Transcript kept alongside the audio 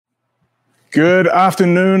Good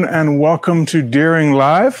afternoon and welcome to Deering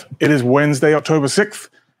Live. It is Wednesday, October 6th.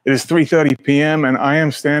 It is 3:30 p.m. and I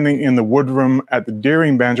am standing in the woodroom at the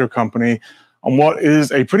Deering Banjo Company on what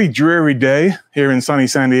is a pretty dreary day here in sunny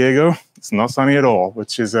San Diego. It's not sunny at all,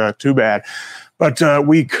 which is too bad. But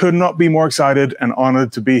we could not be more excited and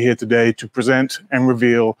honored to be here today to present and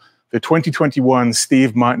reveal the 2021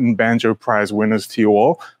 Steve Martin Banjo Prize winners to you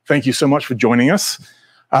all. Thank you so much for joining us.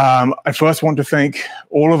 I first want to thank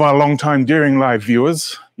all of our longtime Deering Live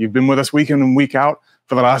viewers. You've been with us week in and week out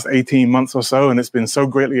for the last 18 months or so, and it's been so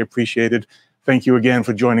greatly appreciated. Thank you again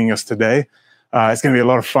for joining us today. It's going to be a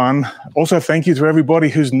lot of fun. Also, thank you to everybody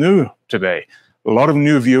who's new today. A lot of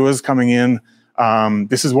new viewers coming in.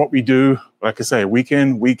 This is what we do. Like I say, week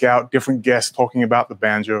in, week out, different guests talking about the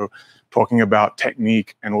banjo, talking about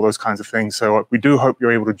technique and all those kinds of things. So we do hope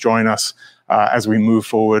you're able to join us as we move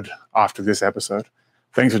forward after this episode.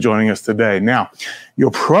 Thanks for joining us today. Now,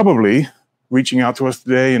 you're probably reaching out to us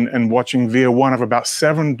today and watching via one of about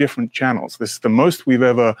 7 different channels. This is the most we've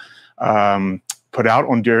ever put out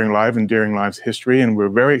on Deering Live in Deering Live's history, and we're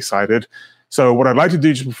very excited. So what I'd like to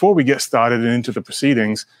do just before we get started and into the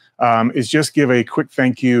proceedings is just give a quick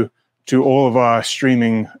thank you to all of our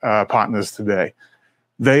streaming partners today.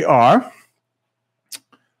 They are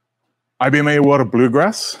IBMA Award of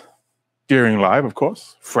Bluegrass, Deering Live, of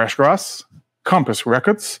course, Freshgrass, Compass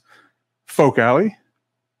Records, Folk Alley,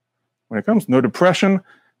 when it comes, No Depression,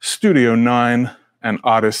 Studio 9, and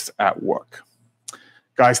Artists at Work.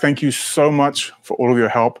 Guys, thank you so much for all of your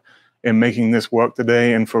help in making this work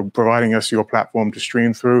today and for providing us your platform to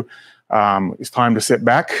stream through. It's time to sit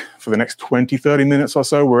back for the next 20, 30 minutes or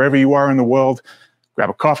so, wherever you are in the world.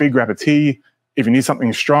 Grab a coffee, grab a tea. If you need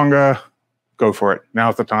something stronger, go for it.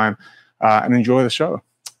 Now's the time, and enjoy the show.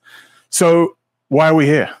 So why are we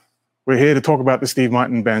here? We're here to talk about the Steve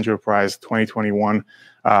Martin Banjo Prize 2021.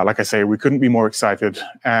 Like I say, we couldn't be more excited.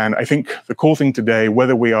 And I think the cool thing today,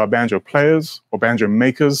 whether we are banjo players or banjo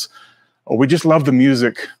makers, or we just love the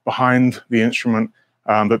music behind the instrument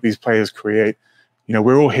that these players create, you know,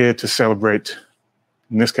 we're all here to celebrate,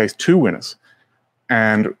 in this case, 2 winners.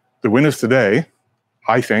 And the winners today,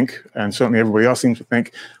 I think, and certainly everybody else seems to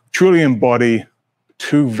think, truly embody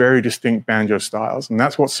 2 very distinct banjo styles. And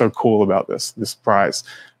that's what's so cool about this prize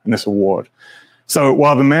and this award. So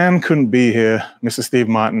while the man couldn't be here, Mr. Steve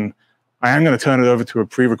Martin, I am going to turn it over to a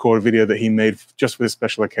pre-recorded video that he made just for this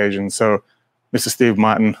special occasion. So, Mr. Steve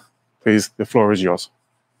Martin, please, the floor is yours.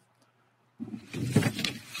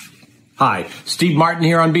 Hi, Steve Martin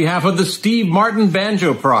here on behalf of the Steve Martin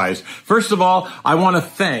Banjo Prize. First of all, I want to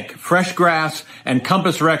thank Freshgrass and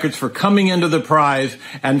Compass Records for coming into the prize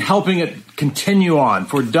and helping it continue on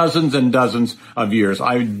for dozens and dozens of years.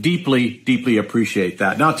 I deeply, deeply appreciate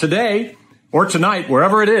that. Now today, or tonight,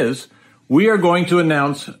 wherever it is, we are going to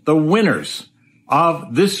announce the winners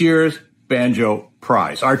of this year's Banjo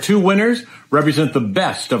Prize. Our 2 winners represent the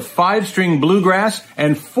best of 5-string bluegrass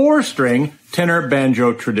and 4-string tenor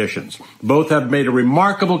banjo traditions. Both have made a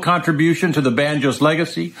remarkable contribution to the banjo's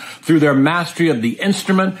legacy through their mastery of the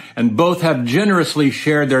instrument, and both have generously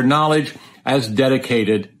shared their knowledge as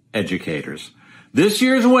dedicated educators. This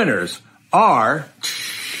year's winners are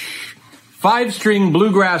 5-string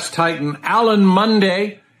bluegrass titan Alan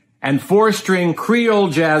Munday and 4-string Creole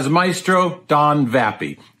jazz maestro Don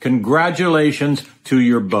Vappy. Congratulations to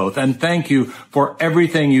you both, and thank you for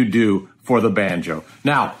everything you do for the banjo.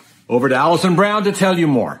 Now, over to Alison Brown to tell you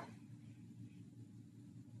more.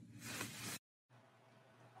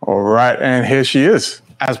 All right, and here she is,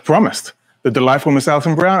 as promised, the delightful Miss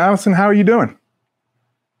Alison Brown. Alison, how are you doing?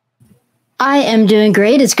 I am doing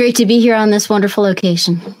great. It's great to be here on this wonderful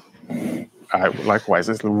occasion. Likewise,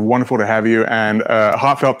 it's wonderful to have you, and a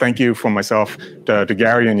heartfelt thank you from myself to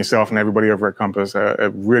Gary and yourself and everybody over at Compass.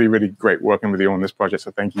 Really, really great working with you on this project,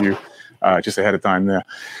 so thank you just ahead of time there.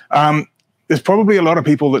 There's probably a lot of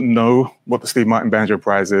people that know what the Steve Martin Banjo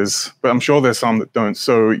Prize is, but I'm sure there's some that don't.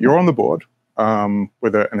 So you're on the board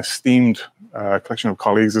with an esteemed collection of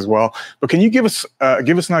colleagues as well. But can you give us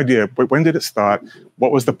an idea? When did it start?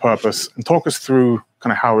 What was the purpose? And talk us through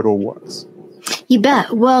kind of how it all works. You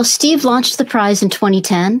bet. Well, Steve launched the prize in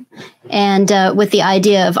 2010, and with the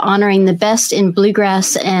idea of honoring the best in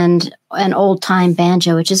bluegrass and an old-time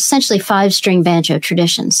banjo, which is essentially 5-string banjo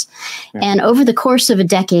traditions. Yeah. And over the course of a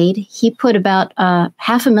decade, he put about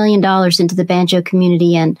 $500,000 into the banjo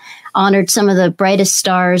community and honored some of the brightest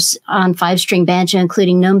stars on 5-string banjo,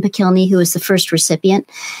 including Noam Pickilney, who was the first recipient,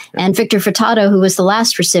 and Victor Furtado, who was the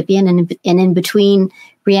last recipient, and in between,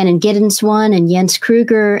 Rhiannon Giddens won, and Jens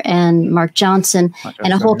Kruger, and Mark Johnson,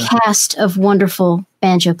 and a whole cast of wonderful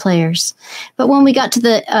banjo players. But when we got to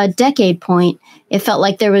the decade point, it felt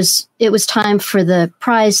like it was time for the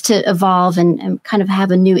prize to evolve and kind of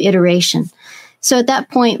have a new iteration. So at that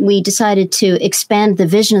point, we decided to expand the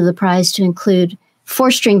vision of the prize to include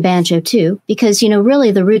 4-string banjo too, because,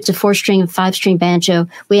 really the roots of 4-string and 5-string banjo,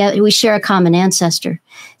 we share a common ancestor.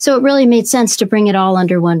 So it really made sense to bring it all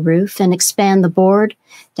under one roof and expand the board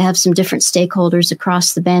to have some different stakeholders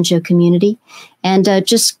across the banjo community and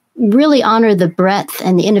just really honor the breadth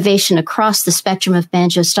and the innovation across the spectrum of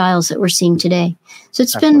banjo styles that we're seeing today. So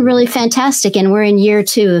it's been really fantastic, and we're in year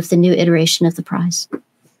 2 of the new iteration of the prize.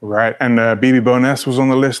 Right, and B.B. Boness was on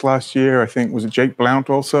the list last year. I think, was it Jake Blount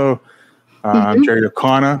also? Jerry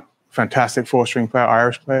O'Connor, fantastic 4-string player,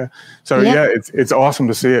 Irish player. So it's awesome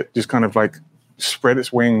to see it just kind of like spread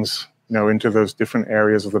its wings, into those different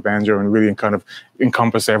areas of the banjo and really kind of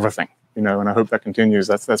encompass everything, and I hope that continues.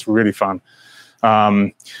 That's really fun.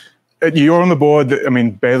 You're on the board. I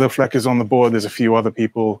mean, Baylor Fleck is on the board. There's a few other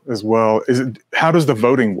people as well. How does the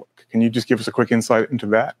voting work? Can you just give us a quick insight into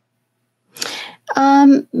that?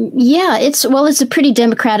 It's a pretty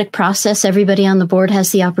democratic process. Everybody on the board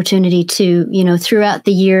has the opportunity to, throughout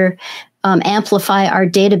the year, amplify our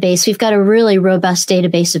database. We've got a really robust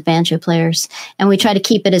database of banjo players, and we try to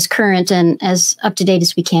keep it as current and as up to date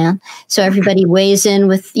as we can. So everybody weighs in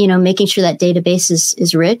with, making sure that database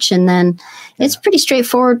is rich. And then it's a pretty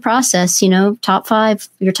straightforward process, your top 5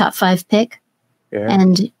 pick. Yeah.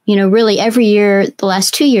 And, really every year, the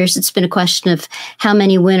last 2 years, it's been a question of how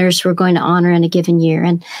many winners we're going to honor in a given year.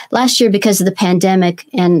 And last year, because of the pandemic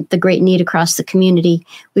and the great need across the community,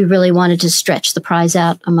 we really wanted to stretch the prize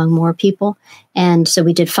out among more people. And so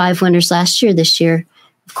we did 5 winners last year. This year,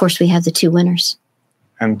 of course, we have the 2 winners.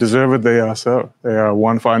 And deserved they are so. They are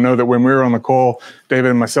wonderful. I know that when we were on the call,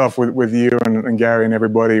 David and myself with you and Gary and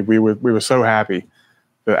everybody, we were so happy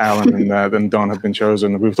that Alan and Don had been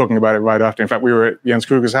chosen. We were talking about it right after. In fact, we were at Jens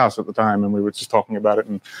Kruger's house at the time, and we were just talking about it,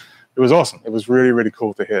 and it was awesome. It was really, really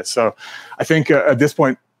cool to hear. So I think at this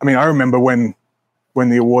point, I remember when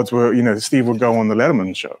the awards were, Steve would go on the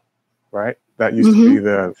Letterman show, right? That used to be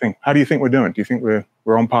the thing. How do you think we're doing? Do you think we're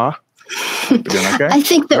on par? We're doing okay? I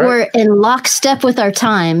think that we're in lockstep with our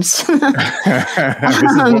times. This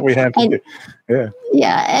is what we have to do.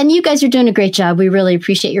 Yeah, and you guys are doing a great job. We really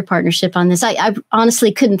appreciate your partnership on this. I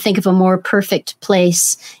honestly couldn't think of a more perfect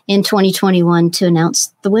place in 2021 to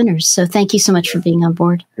announce the winners. So thank you so much for being on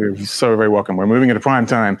board. You're so very welcome. We're moving into prime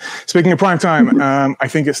time. Speaking of prime time, I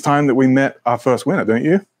think it's time that we met our first winner, don't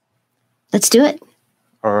you? Let's do it.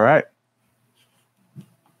 All right.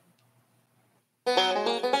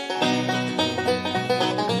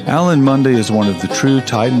 Alan Mundy is one of the true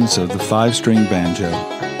titans of the 5-string banjo.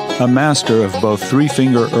 A master of both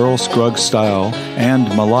 3-finger Earl Scruggs style and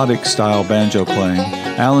melodic style banjo playing,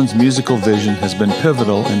 Alan's musical vision has been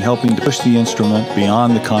pivotal in helping to push the instrument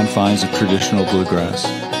beyond the confines of traditional bluegrass.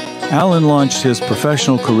 Alan launched his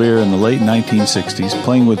professional career in the late 1960s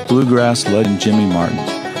playing with bluegrass legend Jimmy Martin.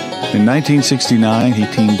 In 1969, he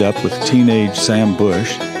teamed up with teenage Sam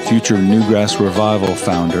Bush, future Newgrass Revival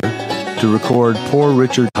founder, to record Poor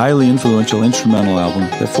Richard's highly influential instrumental album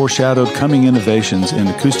that foreshadowed coming innovations in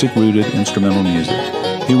acoustic-rooted instrumental music.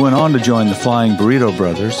 He went on to join the Flying Burrito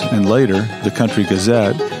Brothers and later the Country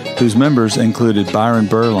Gazette, whose members included Byron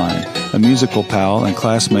Berline, a musical pal and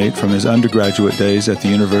classmate from his undergraduate days at the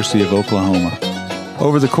University of Oklahoma.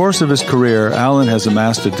 Over the course of his career, Alan has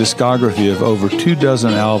amassed a discography of over 24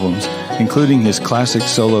 albums, including his classic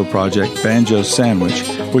solo project, Banjo Sandwich,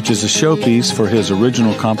 which is a showpiece for his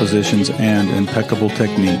original compositions and impeccable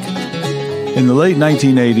technique. In the late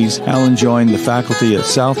 1980s, Alan joined the faculty at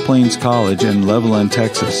South Plains College in Levelland,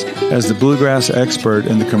 Texas, as the bluegrass expert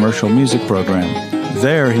in the commercial music program.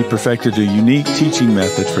 There, he perfected a unique teaching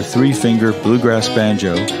method for 3-finger bluegrass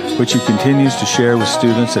banjo, which he continues to share with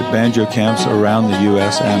students at banjo camps around the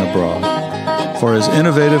U.S. and abroad. For his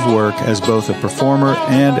innovative work as both a performer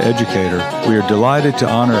and educator, we are delighted to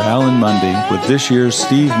honor Alan Mundy with this year's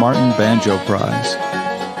Steve Martin Banjo Prize.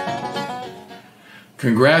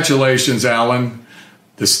 Congratulations, Alan.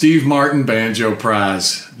 The Steve Martin Banjo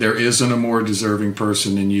Prize. There isn't a more deserving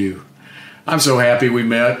person than you. I'm so happy we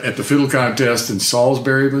met at the fiddle contest in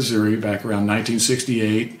Salisbury, Missouri, back around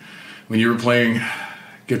 1968, when you were playing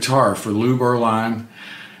guitar for Lou Berline.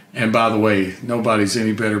 And by the way, nobody's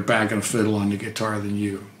any better backing a fiddle on the guitar than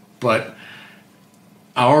you. But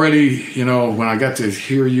I already, when I got to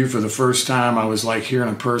hear you for the first time, I was like hearing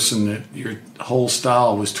a person that your whole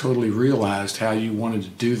style was totally realized how you wanted to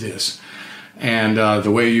do this. And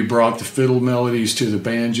the way you brought the fiddle melodies to the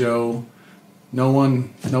banjo, no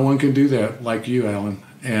one can do that like you, Alan.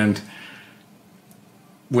 And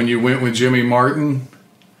when you went with Jimmy Martin,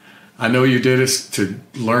 I know you did it to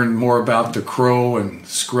learn more about the Crow and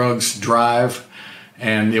Scruggs Drive,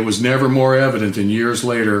 and it was never more evident than years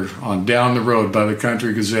later on Down the Road by the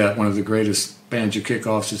Country Gazette, one of the greatest banjo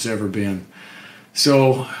kickoffs it's ever been.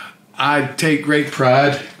 So I take great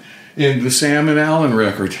pride in the Sam and Alan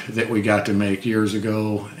record that we got to make years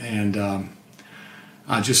ago, and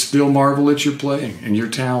I just still marvel at your playing and your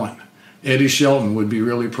talent. Eddie Shelton would be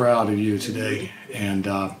really proud of you today, and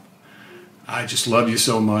I just love you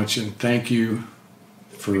so much, and thank you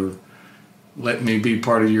for letting me be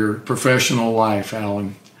part of your professional life,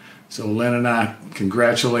 Alan. So Len and I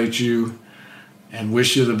congratulate you and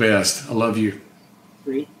wish you the best. I love you.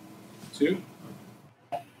 3, 2.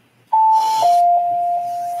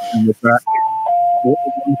 And with that, what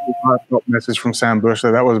a wonderful heartfelt message from Sam Bush.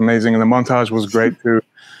 That was amazing, and the montage was great too.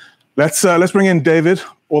 Let's bring in David,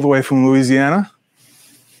 all the way from Louisiana.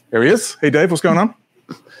 There he is. Hey, Dave, what's going on?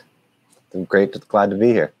 I'm great. Glad to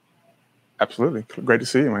be here. Absolutely. Great to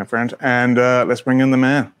see you, my friend. And let's bring in the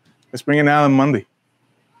man. Let's bring in Alan Mundy.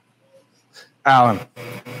 Alan.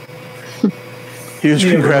 Huge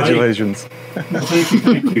congratulations.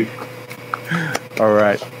 Thank you. All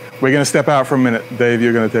right. We're going to step out for a minute. Dave,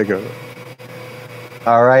 you're going to take over.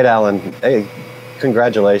 All right, Alan. Hey,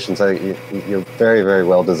 congratulations. You're very, very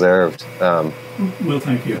well deserved. Well,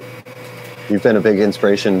 thank you. You've been a big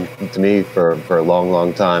inspiration to me for a long,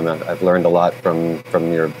 long time. I've learned a lot from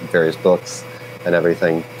your various books and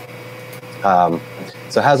everything.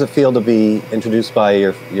 So how's it feel to be introduced by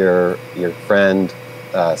your friend,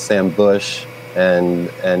 Sam Bush?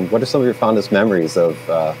 And what are some of your fondest memories of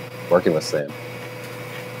working with Sam?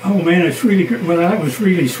 Oh man, it's really good. Well, that was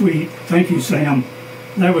really sweet. Thank you, Sam.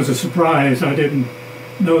 That was a surprise. I didn't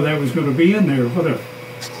know that was going to be in there.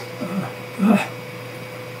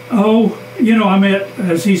 I met,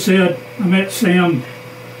 as he said, I met Sam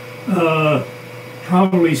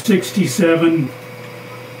probably 67,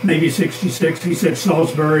 maybe 66. He said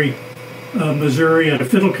Salisbury, Missouri, at a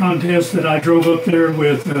fiddle contest that I drove up there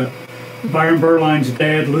with Byron Berline's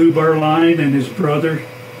dad, Lou Berline, and his brother,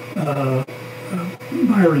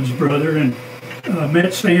 Byron's brother, and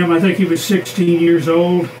met Sam. I think he was 16 years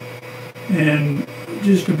old, and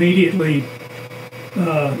just immediately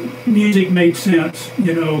music made sense.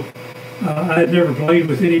 I had never played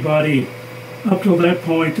with anybody up till that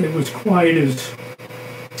point that was quite as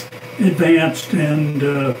advanced and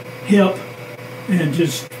hip and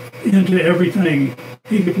just into everything.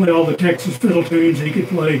 He could play all the Texas fiddle tunes. He could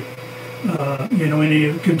play,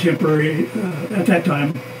 any contemporary. At that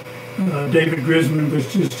time, David Grisman was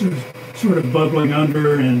just sort of bubbling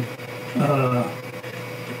under, and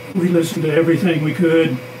we listened to everything we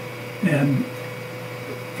could and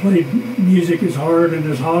played music as hard and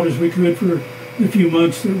as hot as we could for the few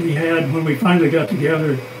months that we had. When we finally got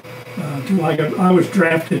together, I was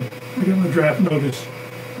drafted. I got my draft notice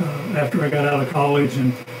after I got out of college,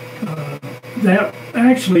 and that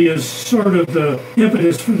actually is sort of the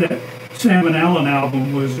impetus for that Sam and Alan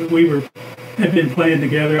album. Was that we had been playing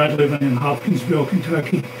together. I'd living in Hopkinsville,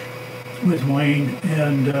 Kentucky, with Wayne,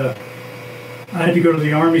 and I had to go to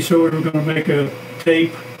the Army, so we were going to make a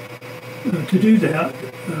tape to do that,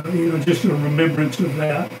 just a remembrance of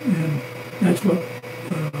that. And that's what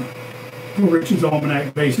Poor Richard's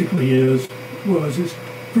Almanac basically was it's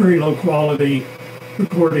very low quality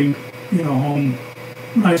recording, home.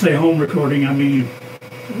 When I say home recording, I mean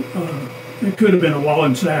it could have been a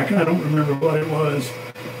Wallensack. I don't remember what it was,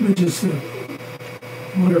 but just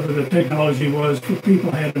whatever the technology was for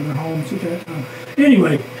people had in their homes at that time.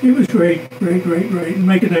 Anyway, it was great. And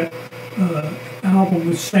making that album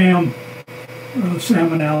with Sam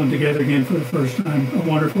and Alan together again for the first time, a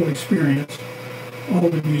wonderful experience. All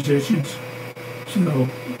the musicians. So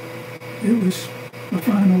it was a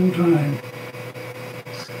fine old time.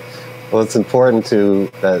 Well, it's important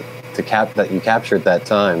that you captured that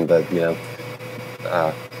time. That you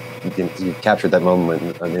captured that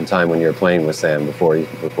moment in time when you were playing with Sam before you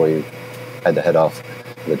had to head off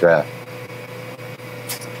the draft.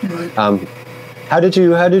 Right. How did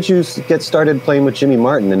you get started playing with Jimmy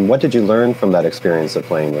Martin, and what did you learn from that experience of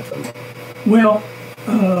playing with him? Well,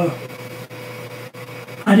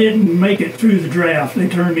 I didn't make it through the draft. They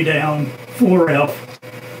turned me down 4F.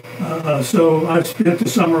 So I spent the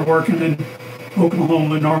summer working in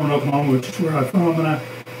Oklahoma, Norman, Oklahoma, which is where I'm from, and I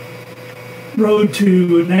rode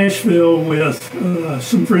to Nashville with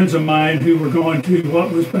some friends of mine who were going to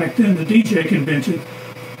what was back then the DJ convention.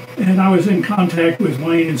 And I was in contact with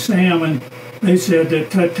Wayne and Sam, and they said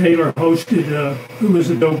that Tut Taylor hosted, who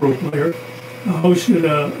was a dobro player, hosted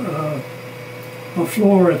a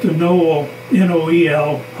floor at the Noel,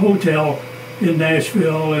 Noel Hotel in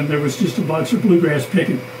Nashville, and there was just a bunch of bluegrass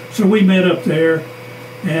picking. So we met up there,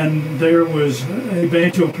 and there was a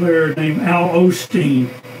banjo player named Al Osteen,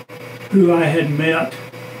 who I had met.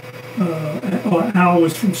 Al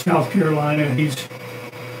was from South Carolina. He's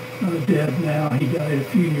dead now. He died a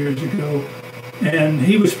few years ago. And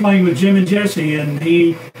he was playing with Jim and Jesse, and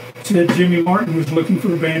he said Jimmy Martin was looking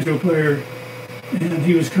for a banjo player, and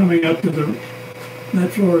he was coming up to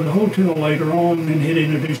that floor of the hotel later on, and he'd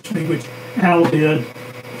introduced me, which Al did,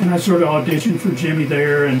 and I sort of auditioned for Jimmy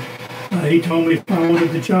there, and he told me if I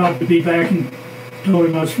wanted the job to be back, and told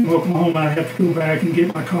him I was from Oklahoma, I'd have to go back and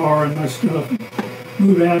get my car and my stuff, and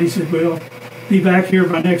move out. He said, well, be back here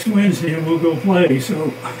by next Wednesday and we'll go play.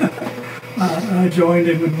 So I joined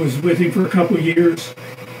him and was with him for a couple of years,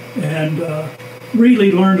 and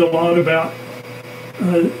really learned a lot about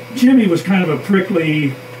Jimmy was kind of a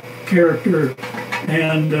prickly character,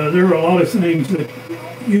 and there were a lot of things that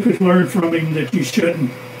you could learn from him that you shouldn't.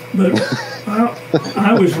 But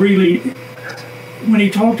I was really, when he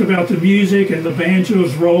talked about the music and the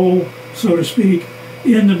banjo's role, so to speak,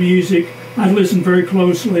 in the music, I listened very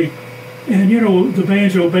closely. And, you know, the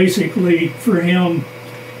banjo basically, for him,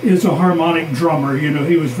 is a harmonic drummer. You know,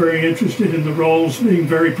 he was very interested in the roles being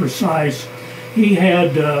very precise. He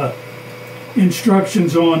had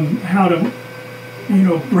instructions on how to, you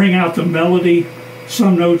know, bring out the melody.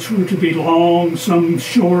 Some notes were to be long, some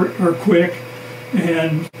short or quick.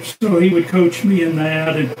 And so he would coach me in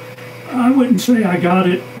that. And I wouldn't say I got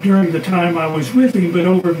it during the time I was with him, but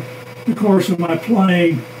over the course of my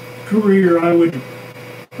playing career,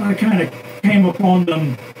 I kind of came upon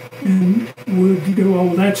them and would go,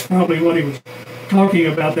 oh, that's probably what he was talking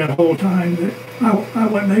about that whole time, that I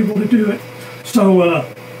wasn't able to do it. So,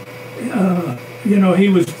 you know, he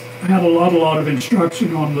had a lot of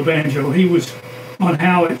instruction on the banjo. He was on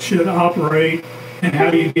how it should operate and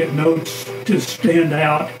how you get notes to stand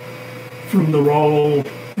out from the roll.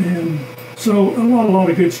 And so a lot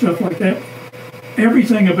of good stuff like that.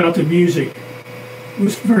 Everything about the music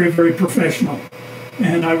was very, very professional.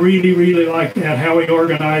 And I really, really liked that, how he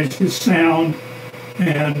organized his sound,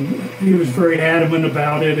 and he was very adamant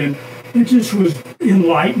about it, and it just was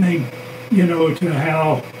enlightening, you know, to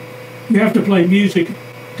how you have to play music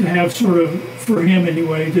to have sort of, for him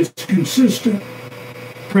anyway, this consistent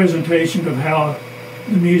presentation of how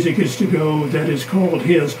the music is to go that is called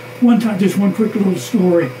his. One time, just one quick little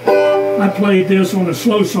story. I played this on a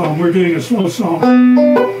slow song. We're doing a slow song.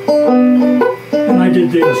 And I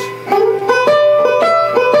did this,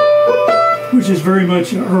 which is very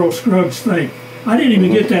much an Earl Scruggs thing. I didn't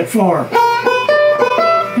even get that far.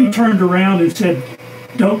 He turned around and said,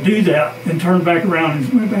 don't do that, and turned back around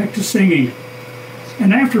and went back to singing.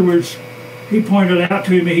 And afterwards, he pointed out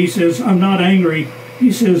to me, he says, I'm not angry.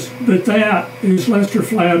 He says, but that is Lester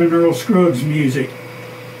Flatt and Earl Scruggs music.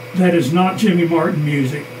 That is not Jimmy Martin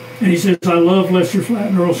music. And he says, I love Lester Flatt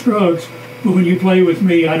and Earl Scruggs, but when you play with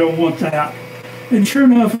me, I don't want that. And sure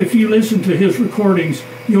enough, if you listen to his recordings,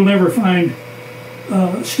 you'll never find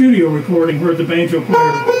a studio recording where the banjo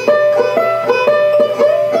player,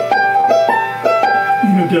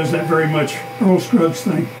 you know, does that very much Earl Scruggs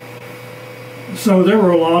thing. So there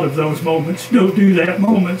were a lot of those moments, don't do that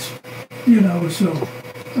moments, you know. So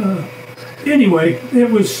anyway, it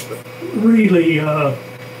was really, you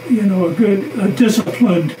know,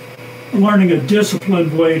 learning a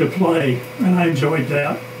disciplined way to play, and I enjoyed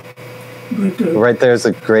that. But right there's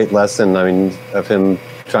a great lesson, I mean, of him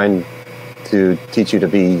trying to teach you to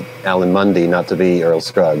be Alan Mundy, not to be Earl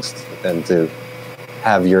Scruggs, and to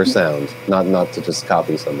have your sound, not to just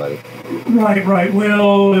copy somebody. Right.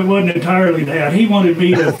 Well, it wasn't entirely that. He wanted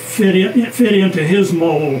me to fit into his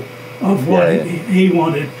mold of what he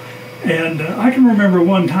wanted. And I can remember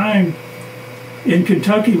one time in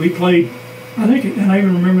Kentucky we played, I think, and I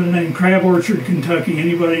even remember the name, Crab Orchard, Kentucky.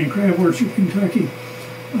 Anybody in Crab Orchard, Kentucky?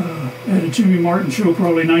 At a Jimmy Martin show,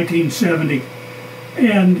 probably 1970.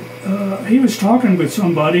 And he was talking with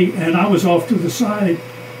somebody, and I was off to the side,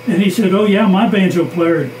 and he said, oh yeah, my banjo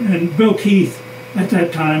player, and Bill Keith at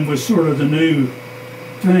that time was sort of the new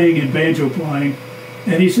thing in banjo playing,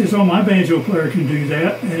 and he says, oh, my banjo player can do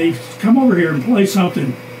that, and he said, come over here and play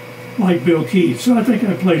something like Bill Keith. So I think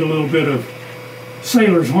I played a little bit of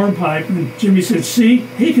Sailor's Hornpipe, and Jimmy said, see,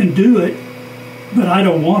 he can do it, but I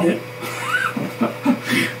don't want it.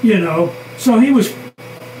 You know, so he was,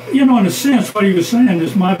 you know, in a sense, what he was saying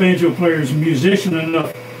is my banjo player is a musician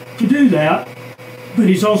enough to do that, but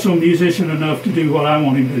he's also a musician enough to do what I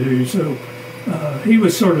want him to do. So he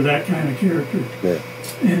was sort of that kind of character. Yeah.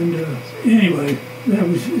 And anyway, that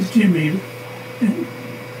was Jimmy.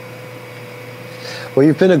 Well,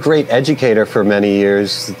 you've been a great educator for many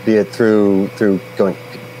years, be it through going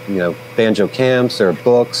banjo camps or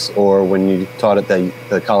books, or when you taught at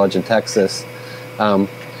the college in Texas.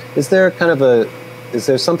 Is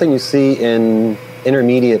there something you see in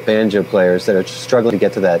intermediate banjo players that are struggling to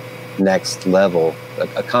get to that next level,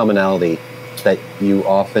 a commonality that you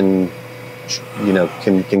often,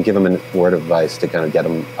 can give them a word of advice to kind of get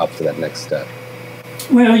them up to that next step?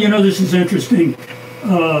 Well, this is interesting.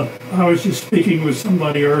 I was just speaking with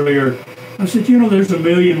somebody earlier. I said, there's a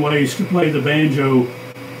million ways to play the banjo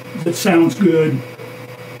that sounds good,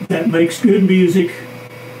 that makes good music,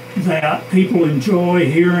 that people enjoy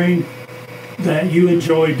hearing, that you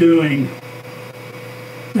enjoy doing.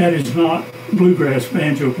 That is not bluegrass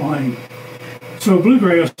banjo playing. So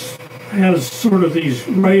bluegrass has sort of these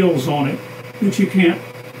rails on it that you can't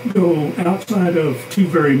go outside of too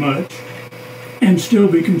very much and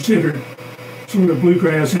still be considered sort of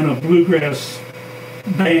bluegrass in a bluegrass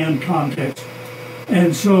band context.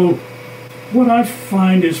 And so what I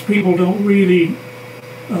find is people don't really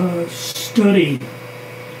study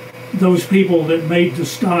those people that made the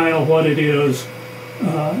style what it is.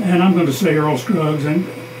 And I'm going to say Earl Scruggs, and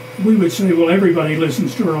we would say, well, everybody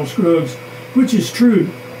listens to Earl Scruggs, which is true.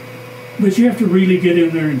 But you have to really get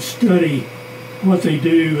in there and study what they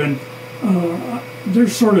do. And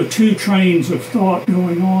there's sort of two trains of thought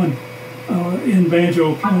going on in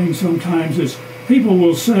banjo playing sometimes. Is people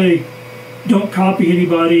will say, don't copy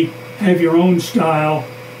anybody, have your own style.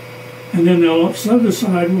 And then the other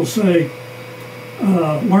side will say,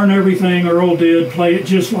 learn everything Earl did, play it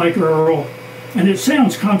just like Earl. And it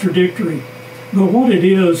sounds contradictory. But what it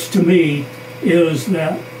is to me is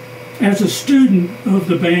that as a student of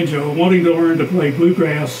the banjo, wanting to learn to play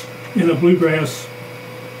bluegrass in a bluegrass,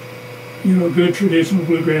 good traditional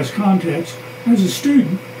bluegrass context, as a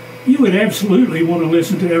student, you would absolutely want to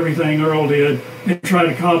listen to everything Earl did and try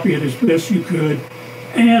to copy it as best you could.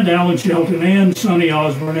 And Alan Shelton and Sonny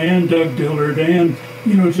Osborne and Doug Dillard and,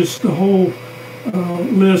 just the whole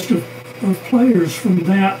list of players from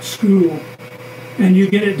that school. And you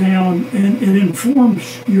get it down and it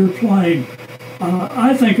informs your playing.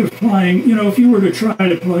 I think of playing, if you were to try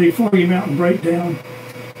to play Foggy Mountain Breakdown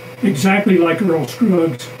exactly like Earl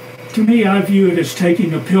Scruggs, to me, I view it as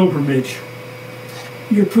taking a pilgrimage.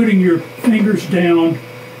 You're putting your fingers down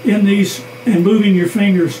in these and moving your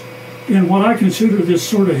fingers in what I consider this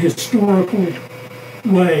sort of historical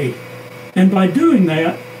way. And by doing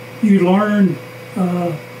that, you learn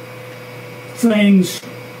things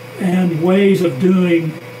and ways of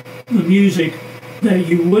doing the music that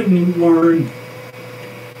you wouldn't learn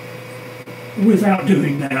without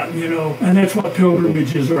doing that, and that's what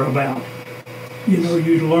pilgrimages are about.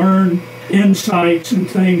 You learn insights and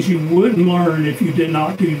things you wouldn't learn if you did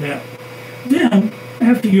not do that. Then,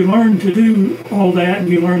 after you learn to do all that and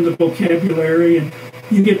you learn the vocabulary and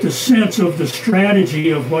you get the sense of the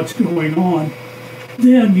strategy of what's going on,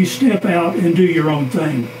 then you step out and do your own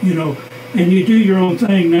thing, and you do your own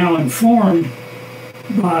thing now informed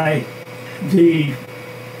by the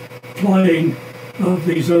playing of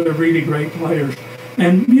these other really great players.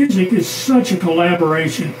 And music is such a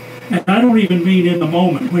collaboration. And I don't even mean in the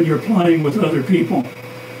moment when you're playing with other people,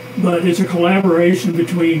 but it's a collaboration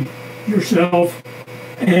between yourself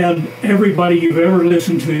and everybody you've ever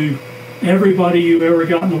listened to, everybody you've ever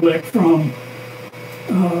gotten a lick from,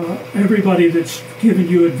 everybody that's given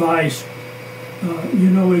you advice.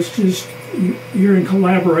 It's just, you're in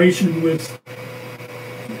collaboration with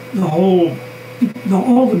all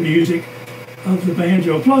the music of the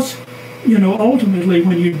banjo. Plus, ultimately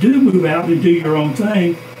when you do move out and do your own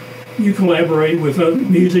thing, you collaborate with other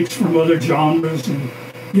musics from other genres, and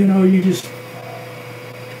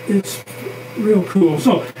it's real cool.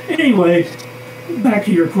 So anyway, back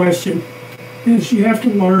to your question, is you have to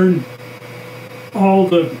learn all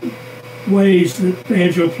the ways that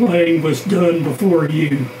banjo playing was done before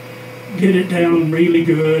you. Get it down really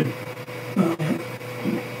good.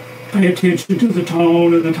 Pay attention to the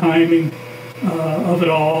tone and the timing of it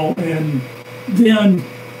all, and then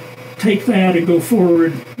take that and go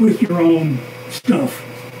forward with your own stuff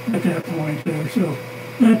at that point there. So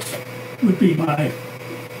that would be my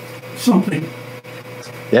something.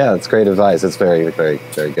 Yeah, that's great advice. It's very, very,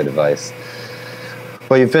 very good advice.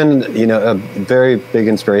 Well, you've been, a very big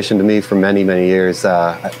inspiration to me for many, many years.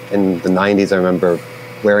 In the 90s, I remember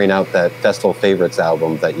wearing out that Festival Favorites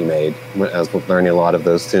album that you made. I was learning a lot of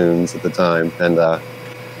those tunes at the time.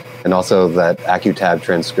 And also that AccuTab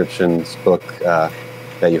transcriptions book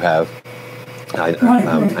that you have.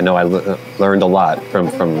 I know I learned a lot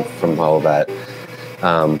from all of that.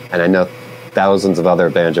 And I know thousands of other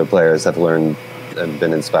banjo players have learned and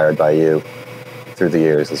been inspired by you through the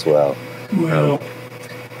years as well. Well,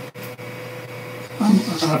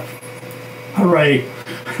 hooray.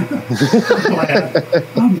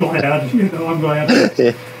 I'm glad, you know, I'm glad.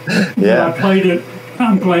 Yeah. I played it.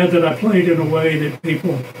 I'm glad that I played in a way that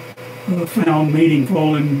people found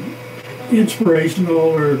meaningful and inspirational,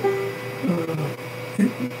 or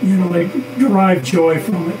you know, they derive joy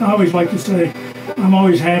from it. I always like to say, I'm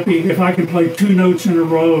always happy if I can play 2 notes in a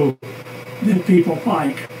row that people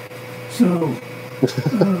like. So.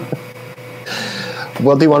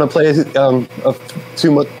 Well, do you want to play a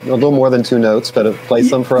little more than 2 notes, but play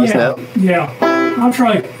some for us now? Yeah, I'll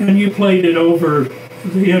try. And you played it over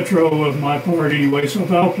the intro of my part anyway, so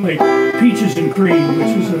I'll play Peaches and Cream,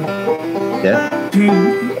 which is a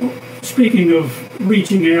tune. Speaking of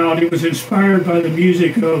reaching out, it was inspired by the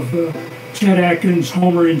music of Chet Atkins,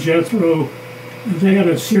 Homer and Jethro. They had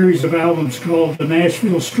a series of albums called the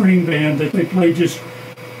Nashville String Band that they played, just,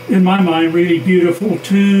 in my mind, really beautiful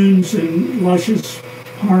tunes and luscious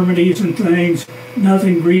harmonies and things.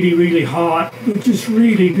 Nothing really, really hot, but just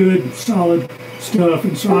really good, solid stuff.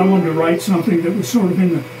 And so I wanted to write something that was sort of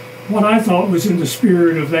in what I thought was in the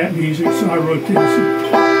spirit of that music. So I wrote this,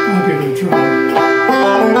 and I'll give it a try.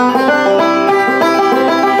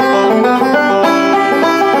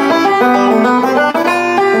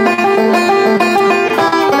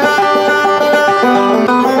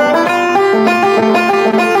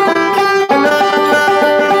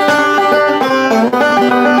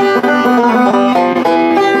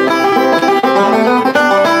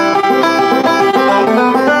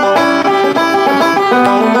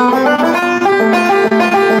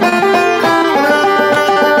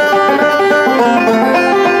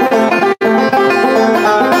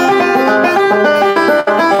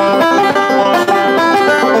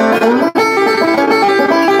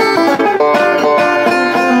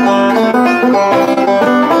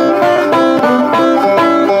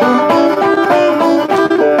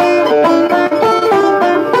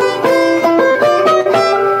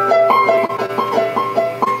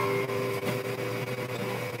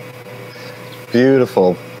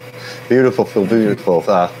 Beautiful.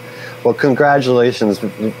 Well, congratulations,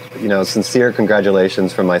 you know, sincere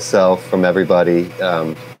congratulations from myself, from everybody.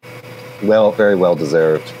 Very well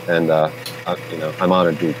deserved. And, you know, I'm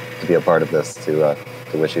honored to be a part of this, to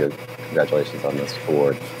wish you congratulations on this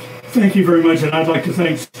award. Thank you very much. And I'd like to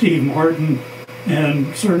thank Steve Martin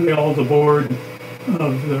and certainly all the board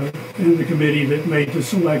and the committee that made the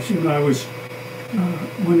selection. I was,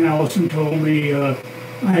 when Alison told me, I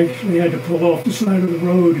actually had to pull off the side of the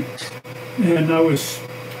road, and I was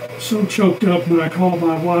so choked up when I called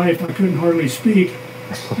my wife, I couldn't hardly speak.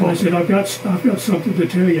 And I said, I've got something to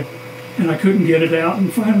tell you. And I couldn't get it out.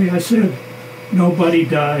 And finally I said, nobody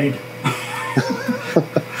died.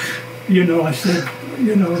 You know, I said,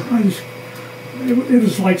 you know, it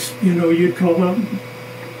was like, you know, you'd call up and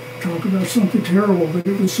talk about something terrible, but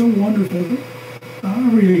it was so wonderful that I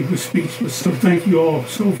really was speechless. So thank you all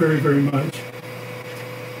so very, very much.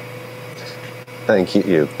 Thank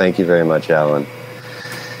you. Thank you very much, Alan.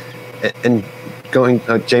 And going,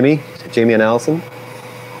 Jamie and Alison?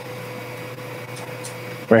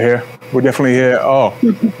 Right here. We're definitely here. Oh,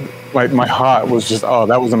 like my heart was just,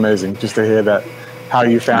 that was amazing. Just to hear that, how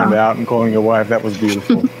you found out and calling your wife, that was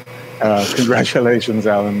beautiful. Congratulations,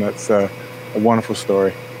 Alan. That's a wonderful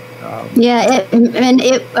story.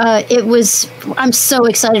 It was, I'm so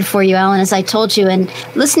excited for you, Alan, as I told you, and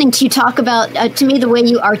listening to you talk about, to me, the way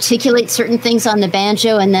you articulate certain things on the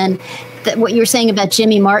banjo, and then what you were saying about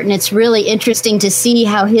Jimmy Martin, it's really interesting to see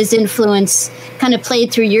how his influence kind of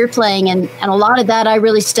played through your playing, and a lot of that I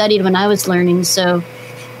really studied when I was learning, so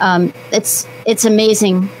it's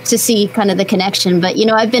amazing to see kind of the connection. But, you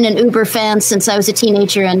know, I've been an Uber fan since I was a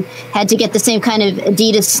teenager and had to get the same kind of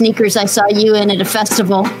Adidas sneakers I saw you in at a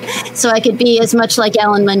festival so I could be as much like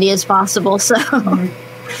Alan Mundy as possible. So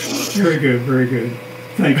Very good. Very good.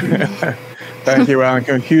 Thank you. Thank you,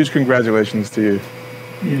 Alan. Huge congratulations to you.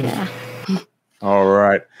 Yeah. All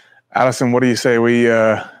right. Alison, what do you say we...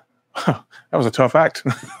 that was a tough act.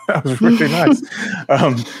 That was really nice.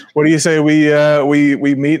 What do you say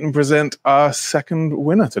we meet and present our second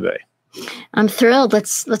winner today? I'm thrilled.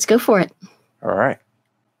 Let's go for it. All right.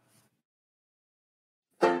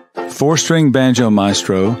 4-string banjo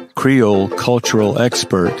maestro, Creole cultural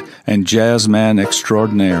expert, and jazz man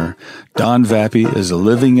extraordinaire, Don Vappy is a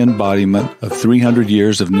living embodiment of 300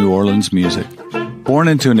 years of New Orleans music. Born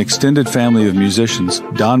into an extended family of musicians,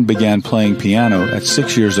 Don began playing piano at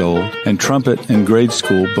 6 years old and trumpet in grade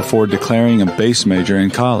school before declaring a bass major in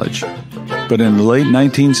college. But in the late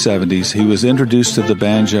 1970s, he was introduced to the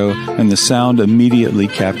banjo, and the sound immediately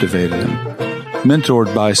captivated him.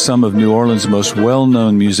 Mentored by some of New Orleans' most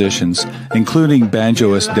well-known musicians, including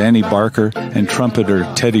banjoist Danny Barker and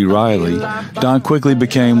trumpeter Teddy Riley, Don quickly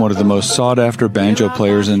became one of the most sought-after banjo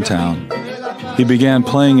players in town. He began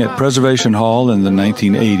playing at Preservation Hall in the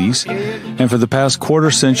 1980s, and for the past quarter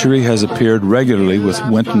century has appeared regularly with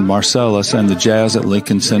Wynton Marsalis and the Jazz at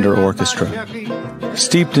Lincoln Center Orchestra.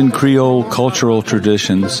 Steeped in Creole cultural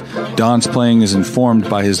traditions, Don's playing is informed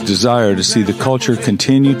by his desire to see the culture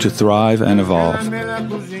continue to thrive and evolve.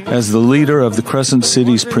 As the leader of the Crescent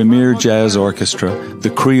City's premier jazz orchestra, the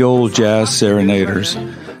Creole Jazz Serenaders,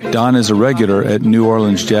 Don is a regular at New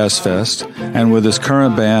Orleans Jazz Fest, and with his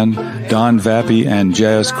current band, Don Vappy and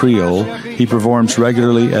Jazz Creole, he performs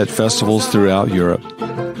regularly at festivals throughout Europe.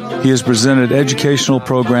 He has presented educational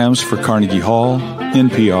programs for Carnegie Hall,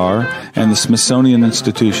 NPR, and the Smithsonian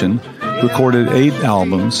Institution, recorded 8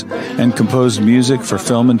 albums, and composed music for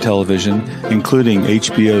film and television, including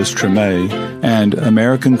HBO's Treme and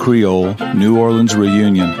American Creole, New Orleans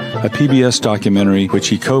Reunion, a PBS documentary which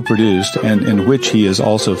he co-produced and in which he is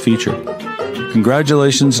also featured.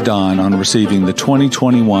 Congratulations, Don, on receiving the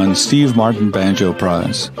 2021 Steve Martin Banjo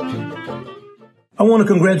Prize. I want to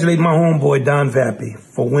congratulate my homeboy Don Vappy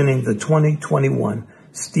for winning the 2021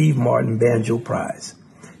 Steve Martin Banjo Prize.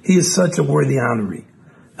 He is such a worthy honoree.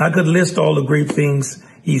 I could list all the great things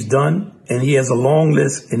he's done, and he has a long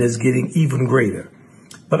list and is getting even greater.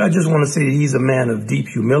 But I just want to say that he's a man of deep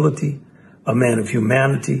humility, a man of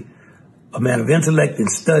humanity, a man of intellect and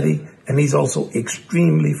study, and he's also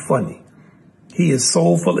extremely funny. He is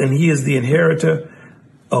soulful, and he is the inheritor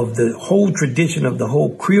of the whole tradition, of the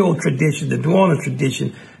whole Creole tradition, the New Orleans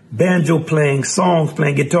tradition, banjo playing, songs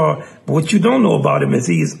playing, guitar. But what you don't know about him is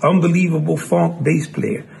he is unbelievable funk bass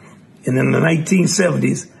player. And in the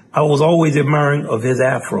 1970s, I was always admiring of his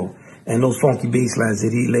afro and those funky bass lines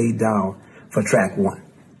that he laid down for track 1.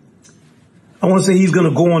 I want to say he's going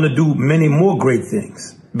to go on to do many more great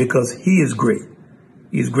things because he is great.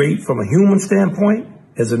 He's great from a human standpoint,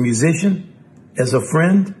 as a musician, as a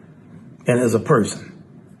friend, and as a person.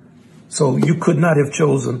 So you could not have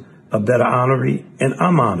chosen a better honoree, and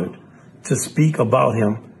I'm honored to speak about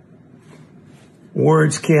him.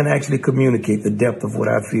 Words can't actually communicate the depth of what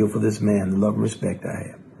I feel for this man, the love and respect I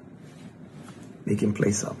have. Make him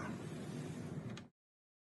play something.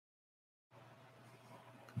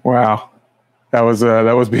 Wow. That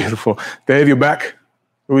was beautiful. Dave, you're back.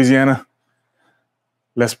 Louisiana.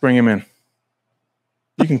 Let's bring him in.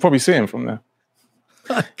 You can probably see him from there.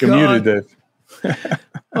 You're muted, Dave.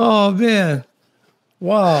 Oh, man.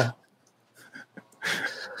 Wow.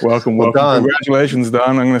 Welcome. Well, Don. Congratulations, Don.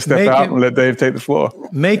 I'm going to step out and let Dave take the floor.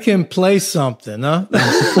 Make him play something, huh?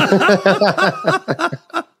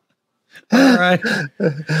 All right.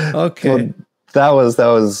 Okay. Well, that was,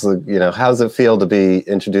 how does it feel to be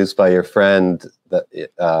introduced by your friend,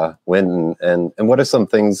 Wynton? And what are some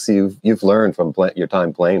things you've learned from your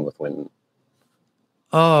time playing with Wynton?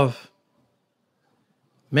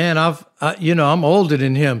 Man, I'm older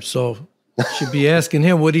than him, so should be asking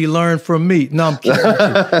him what he learned from me. No, I'm kidding.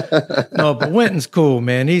 No, but Wynton's cool,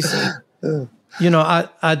 man. He's,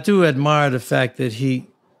 I do admire the fact that he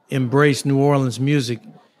embraced New Orleans music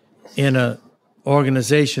in a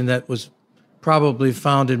organization that was probably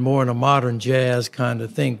founded more in a modern jazz kind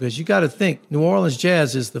of thing. Because you got to think, New Orleans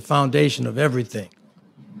jazz is the foundation of everything.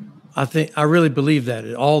 I really believe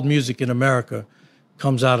that. All music in America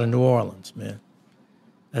comes out of New Orleans, man.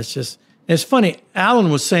 That's just, it's funny. Alan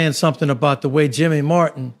was saying something about the way Jimmy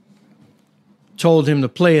Martin told him to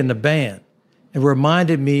play in the band. It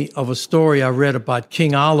reminded me of a story I read about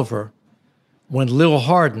King Oliver when Lil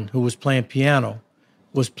Hardin, who was playing piano,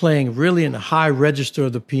 was playing really in the high register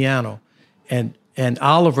of the piano. And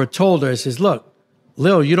Oliver told her, he says, look,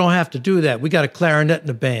 Lil, you don't have to do that. We got a clarinet in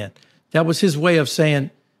the band. That was his way of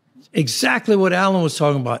saying exactly what Alan was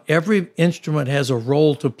talking about. Every instrument has a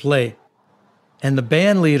role to play. And the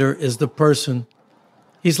band leader is the person,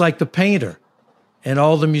 he's like the painter. And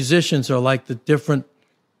all the musicians are like the different,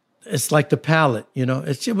 it's like the palette,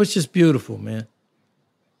 It was just beautiful, man.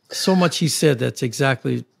 So much he said that's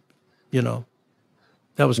exactly, that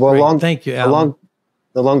was great. Thank you, Alan.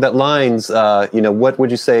 Along that lines, what would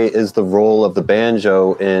you say is the role of the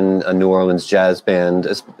banjo in a New Orleans jazz band,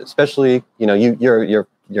 especially, you're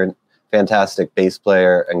a fantastic bass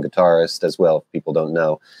player and guitarist as well, if people don't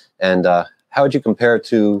know. And how would you compare it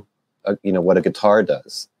to, what a guitar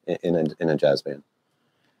does in a jazz band?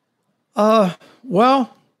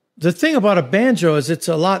 Well, the thing about a banjo is it's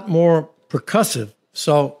a lot more percussive.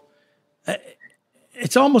 So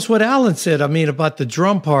it's almost what Alan said, about the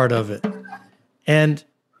drum part of it. And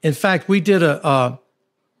in fact, we did I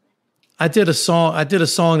I did a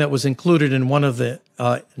song that was included in one of the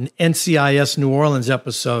NCIS New Orleans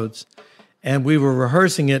episodes, and we were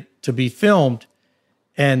rehearsing it to be filmed.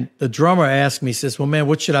 And the drummer asked me, says, "Well, man,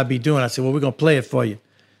 what should I be doing?" I said, "Well, we're gonna play it for you."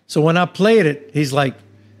 So when I played it, he's like,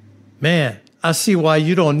 "Man, I see why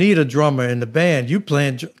you don't need a drummer in the band. You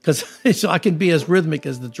playing because so I can be as rhythmic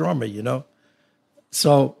as the drummer, you know."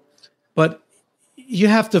 So, but you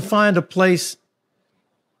have to find a place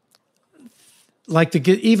like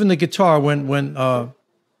even the guitar when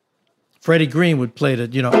Freddie Green would play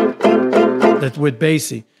that, you know, that with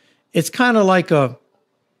Basie. It's kind of like a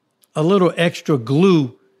little extra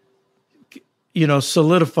glue, you know,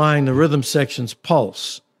 solidifying the rhythm section's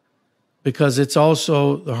pulse, because it's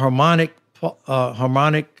also the harmonic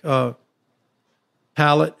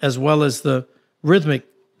palette as well as the rhythmic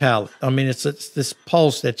palette. I mean, it's this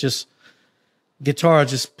pulse that guitar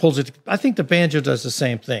just pulls it. I think the banjo does the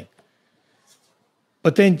same thing.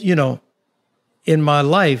 But then, you know, in my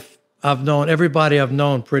life, everybody I've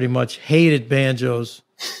known pretty much hated banjos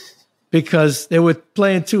because they were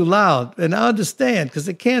playing too loud. And I understand, because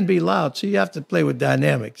it can be loud, so you have to play with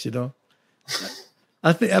dynamics, you know.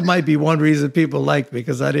 I think that might be one reason people like me,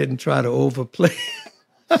 because I didn't try to overplay.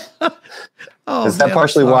 Is that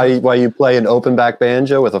partially why you play an open back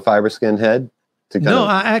banjo with a fiber skin head?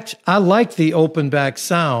 I like the open back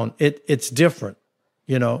sound. It's different,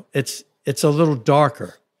 you know. It's a little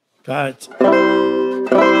darker, God,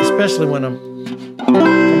 especially when I'm from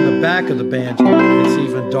the back of the banjo. It's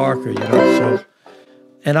even darker, you know. So,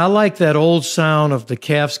 and I like that old sound of the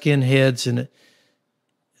calfskin heads, and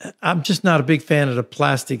I'm just not a big fan of the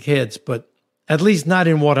plastic heads, but at least not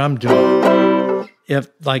in what I'm doing. If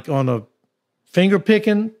like on a finger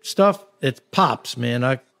picking stuff, it pops, man.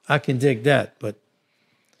 I can dig that, but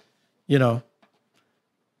you know,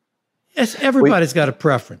 everybody's got a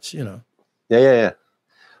preference, you know. Yeah.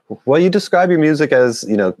 Well, you describe your music as,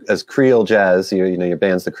 you know, as Creole jazz. Your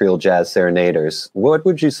band's the Creole Jazz Serenaders. What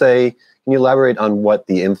would you say? Can you elaborate on what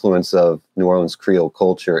the influence of New Orleans Creole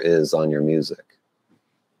culture is on your music?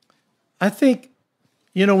 I think,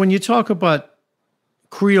 you know, when you talk about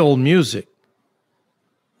Creole music,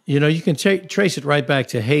 you know, you can trace it right back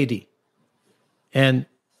to Haiti, and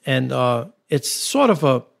it's sort of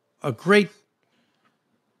a great.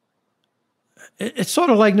 It's sort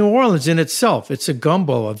of like New Orleans in itself. It's a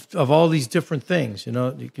gumbo of all these different things. You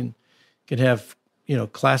know, you can have, you know,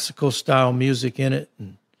 classical style music in it,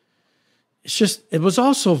 and it was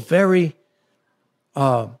also very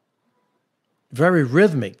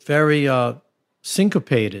rhythmic, very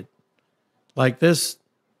syncopated. Like this,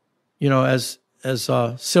 you know, as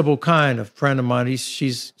Sybil Kine, a friend of mine,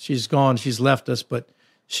 she's gone, she's left us, but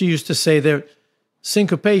she used to say that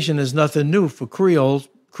syncopation is nothing new for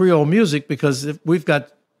Creole music, because we've got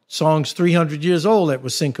songs 300 years old that were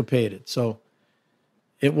syncopated. So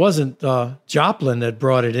it wasn't Joplin that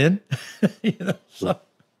brought it in, you know. So,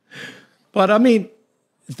 but I mean,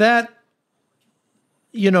 that,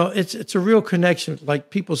 you know, it's a real connection. Like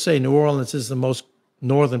people say, New Orleans is the most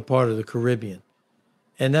northern part of the Caribbean,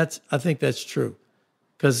 and I think that's true,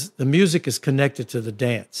 because the music is connected to the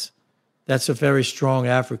dance. That's a very strong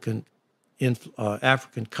African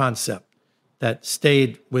concept that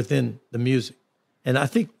stayed within the music. And I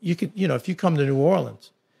think you could, you know, if you come to New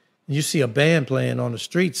Orleans and you see a band playing on the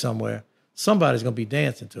street somewhere, somebody's going to be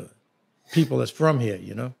dancing to it. People that's from here,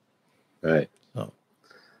 you know? Right. So.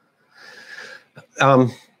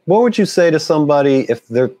 What would you say to somebody if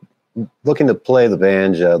they're looking to play the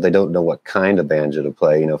banjo, they don't know what kind of banjo to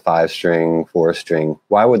play, you know, 5-string, 4-string,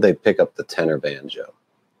 why would they pick up the tenor banjo?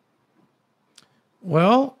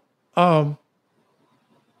 Well,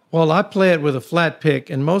 I play it with a flat pick,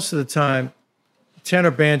 and most of the time,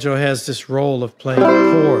 tenor banjo has this role of playing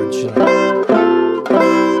chords. You know?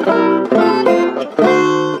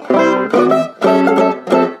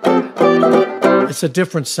 It's a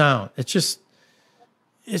different sound. It's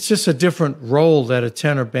just a different role that a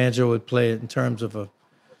tenor banjo would play in terms of a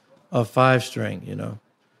 5-string. You know,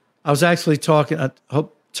 I was actually talking. I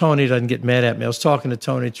hope Tony doesn't get mad at me. I was talking to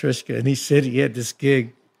Tony Trischka, and he said he had this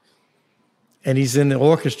gig. And he's in the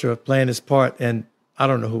orchestra playing his part, and I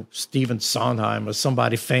don't know who, Stephen Sondheim or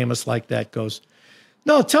somebody famous like that goes,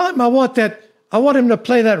 "No, tell him I want him to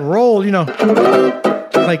play that role, you know,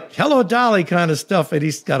 like Hello Dolly kind of stuff." And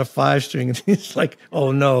he's got a 5-string, and he's like,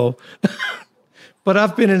 "Oh no." But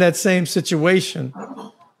I've been in that same situation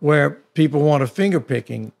where people want a finger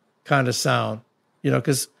picking kind of sound, you know,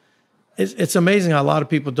 because it's amazing how a lot of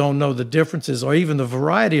people don't know the differences or even the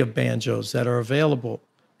variety of banjos that are available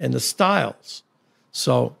and the styles.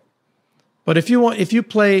 So, but if you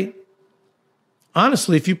play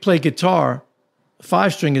guitar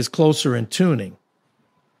 5-string is closer in tuning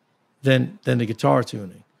than the guitar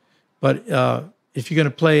tuning. But if you're going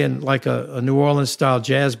to play in like a New Orleans style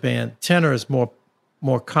jazz band, tenor is more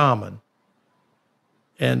common.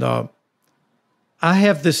 And I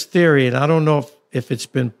have this theory, and I don't know if it's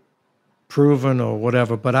been proven or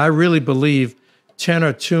whatever, but I really believe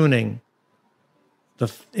tenor tuning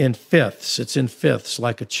in fifths. It's in fifths,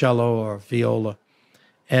 like a cello or a viola.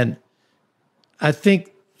 And I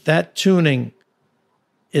think that tuning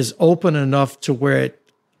is open enough to where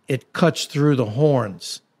it cuts through the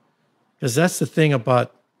horns. Because that's the thing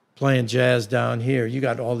about playing jazz down here. You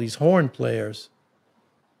got all these horn players.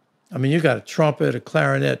 I mean, you got a trumpet, a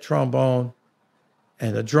clarinet, trombone,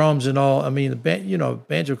 and the drums and all. I mean,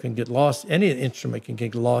 banjo can get lost. Any instrument can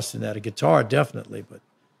get lost in that. A guitar, definitely. But,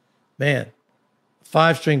 man, a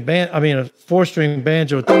 4-string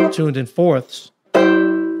banjo tuned in fourths,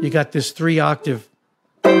 you got this 3-octave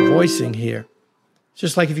voicing here. It's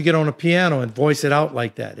just like if you get on a piano and voice it out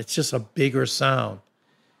like that. It's just a bigger sound.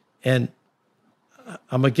 And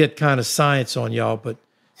I'm going to get kind of science on y'all, but,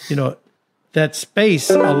 that space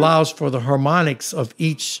allows for the harmonics of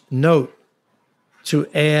each note to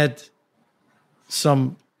add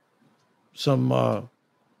some to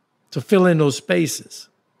fill in those spaces.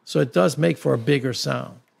 So it does make for a bigger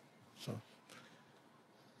sound. So.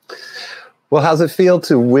 Well, how's it feel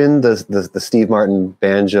to win the Steve Martin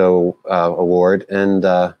Banjo Award, and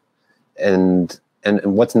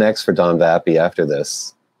what's next for Don Vappy after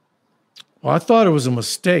this? Well, I thought it was a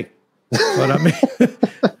mistake, but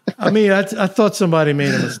I thought somebody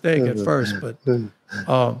made a mistake at first, but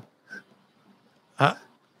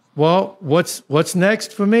what's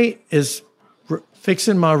next for me is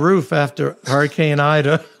fixing my roof after Hurricane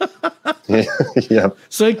Ida. Yep.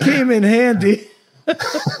 So it came in handy.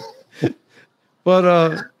 But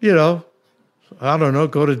I don't know,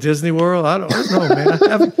 go to Disney World. I don't know, man.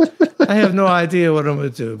 I have no idea what I'm gonna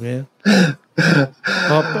do, man.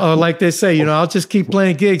 Like they say, I'll just keep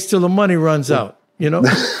playing gigs till the money runs out.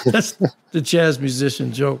 That's the jazz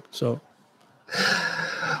musician joke. So,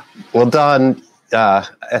 well, Don, I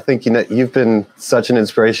think you've been such an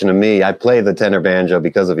inspiration to me. I play the tenor banjo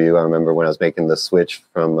because of you. I remember when I was making the switch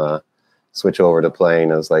over to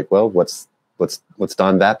playing, I was like, well, what's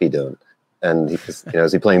Don Vappy doing? And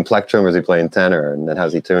is he playing plectrum or is he playing tenor? And then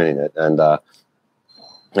how's he tuning it? And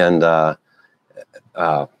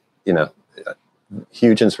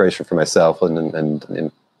huge inspiration for myself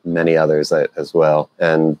and many others as well.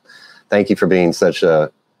 And thank you for being such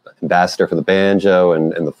a ambassador for the banjo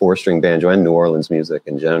and the 4-string banjo and New Orleans music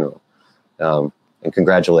in general. And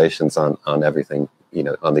congratulations on everything,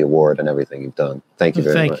 on the award and everything you've done. Thank you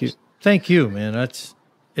very much. Thank you, man.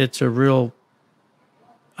 It's a real,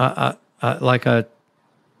 like I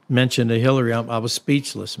mentioned to Hillary, I was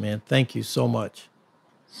speechless, man. Thank you so much.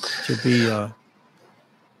 To be,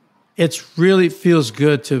 it really feels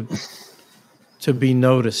good to be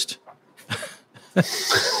noticed.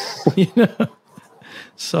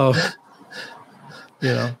 So,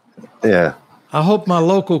 Yeah. I hope my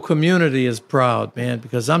local community is proud, man,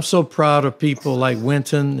 because I'm so proud of people like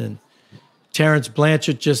Wynton, and Terrence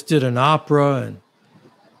Blanchard just did an opera, and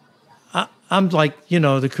I'm like,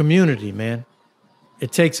 the community, man.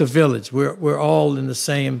 It takes a village. We're all in the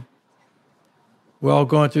same. We're all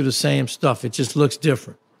going through the same stuff. It just looks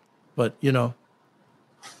different, but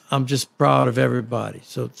I'm just proud of everybody.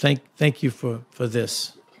 So thank you for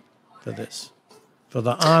this, for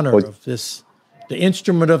the honor of this, the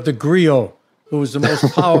instrument of the griot, who is the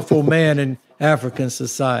most powerful man in African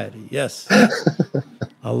society. Yes,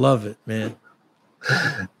 I love it, man.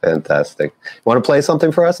 Fantastic. Want to play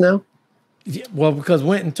something for us now? Yeah, well, because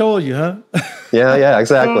Wynton told you, huh? Yeah,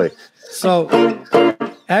 exactly. So,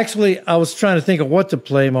 actually, I was trying to think of what to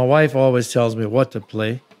play. My wife always tells me what to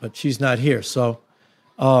play, but she's not here. So,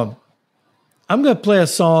 I'm going to play a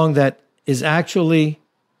song that is actually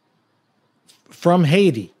from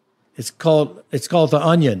Haiti. It's called The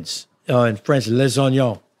Onions, in French, Les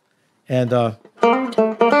Oignons. And it's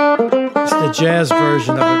the jazz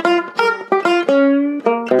version of it.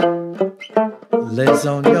 Les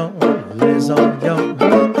oignons, les oignons,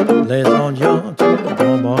 les oignons, tout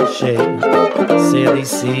bon manger. C'est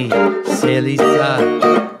ici, c'est ça,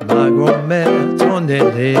 ma grand-mère tournait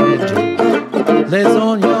les deux. Les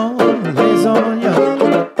oignons, les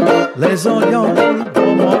oignons, les oignons,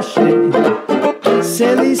 bon manger.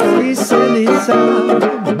 C'est ici, c'est ça,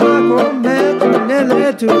 ma grand-mère tournait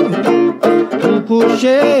les deux. Vous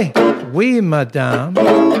couchez, oui madame,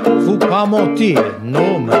 vous pas mentir,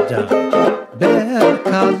 non madame.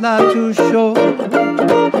 Berkala to show,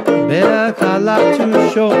 Berkala to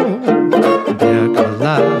show, Berkala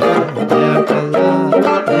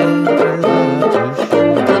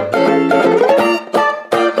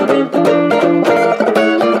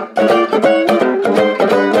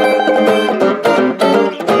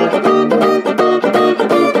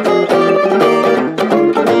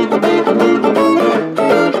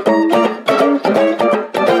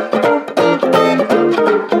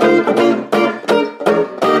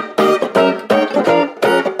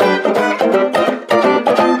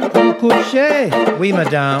Oui,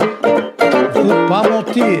 madame. Faut pas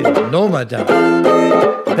mentir. Non, madame.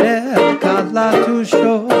 Bercala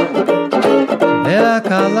toujours.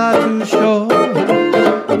 Bercala toujours.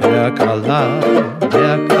 Bercala,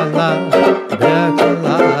 bercala,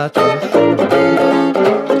 bercala toujours.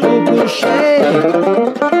 Tout couché.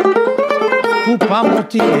 Faut pas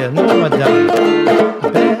mentir. Non, madame.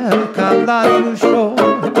 Bercala toujours.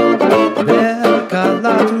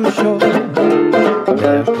 Bercala toujours.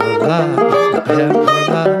 Bercala,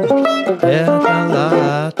 bercala,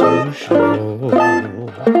 bercala toujours.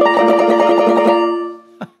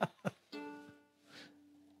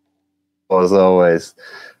 As always,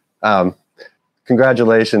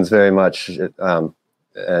 congratulations very much, and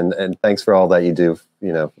thanks for all that you do.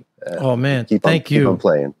 You know, oh man, keep on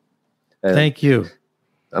playing. And thank you.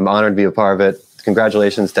 I'm honored to be a part of it.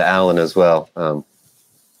 Congratulations to Alan as well. Want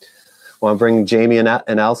to bring Jamie and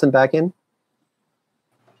Alison back in?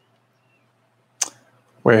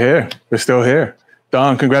 We're here. We're still here.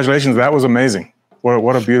 Don, congratulations. That was amazing.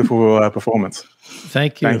 What a beautiful performance.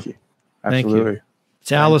 Thank you. Thank you. Absolutely. Thank you.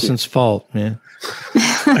 It's Alison's fault, man.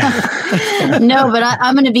 No, but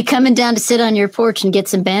I'm going to be coming down to sit on your porch and get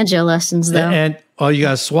some banjo lessons, though. And you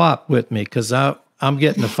got to swap with me because I'm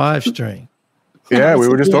getting the 5-string. Yeah, we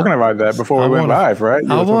were just talking about that before we went live, right?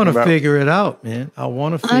 I want to figure it out, man. I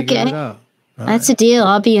want to figure it out. All That's a deal.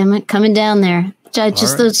 I'm coming down there.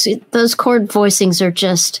 Those chord voicings are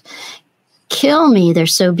just kill me. They're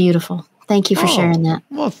so beautiful. Thank you for sharing that.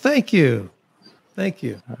 Well, thank you. Thank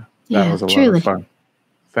you. That was a lot of fun.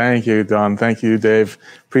 Thank you, Don. Thank you, Dave.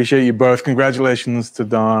 Appreciate you both. Congratulations to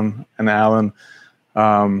Don and Alan.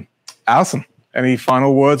 Alison, any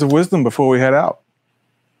final words of wisdom before we head out?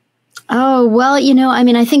 Oh, well,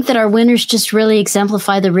 I think that our winners just really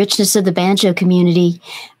exemplify the richness of the banjo community,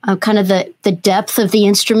 kind of the depth of the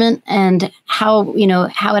instrument and how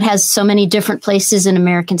it has so many different places in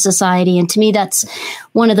American society. And to me, that's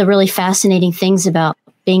one of the really fascinating things about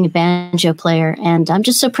being a banjo player. And I'm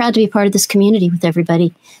just so proud to be part of this community with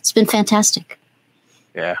everybody. It's been fantastic.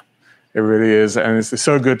 Yeah, it really is. And it's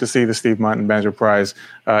so good to see the Steve Martin Banjo Prize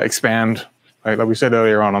expand. Like we said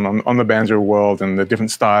earlier on the banjo world and the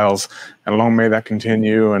different styles, and long may that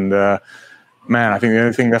continue. And man, I think the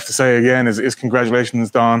only thing left to say again is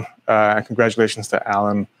congratulations, Don, and congratulations to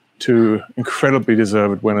Alan, two incredibly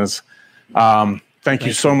deserved winners. Thank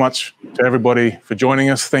you so much to everybody for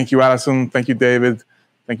joining us. Thank you, Alison. Thank you, David.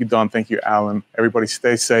 Thank you, Don. Thank you, Alan. Everybody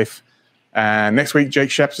stay safe. And next week, Jake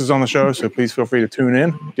Sheps is on the show, so please feel free to tune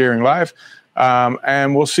in during live.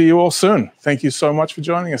 And we'll see you all soon. Thank you so much for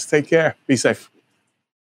joining us. Take care. Be safe.